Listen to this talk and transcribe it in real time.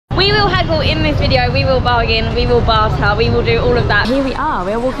will haggle in this video, we will bargain, we will barter, we will do all of that. Here we are,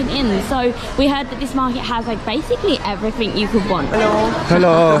 we're walking in. So we heard that this market has like basically everything you could want.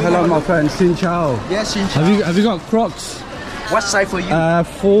 Hello my friend, Xin Chao. Yes, Xin Chao. Have you got Crocs? What size for you?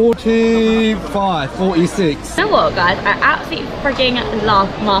 45, 46. You know what, guys? I absolutely freaking love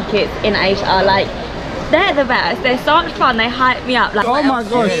markets in Asia. Like, they're the best. They're so much fun. They hype me up. Like, Oh my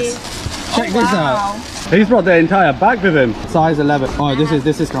gosh! Check this out. He's brought the entire bag with him. Size 11. Oh,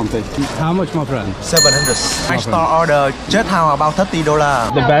 this is comfy. How much, my friend? 700. My store order just how about $30.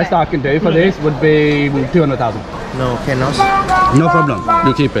 The best I can do for this would be 200,000. No, cannot. No problem.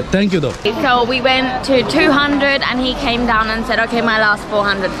 You keep it. Thank you though. So we went to 200 and he came down and said, okay, my last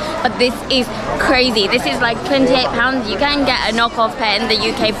 400. But this is crazy. This is like £28. You can get a knockoff pair in the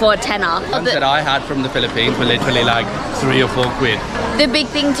UK for a tenner. The ones that I had from the Philippines were literally like 3 or 4 quid. The big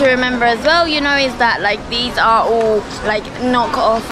thing to remember as well, you know, is that like these are all like knockoff